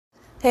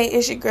Hey,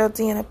 it's your girl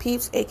Deanna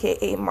Peeps,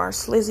 aka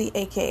Mars Lizzie,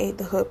 aka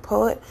the Hood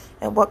Poet,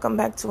 and welcome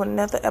back to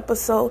another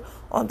episode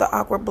on The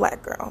Awkward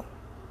Black Girl.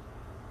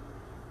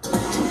 Don't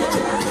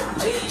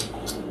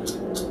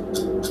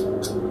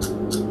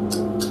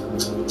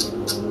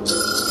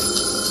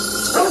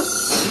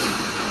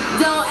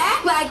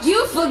act like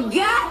you forgot.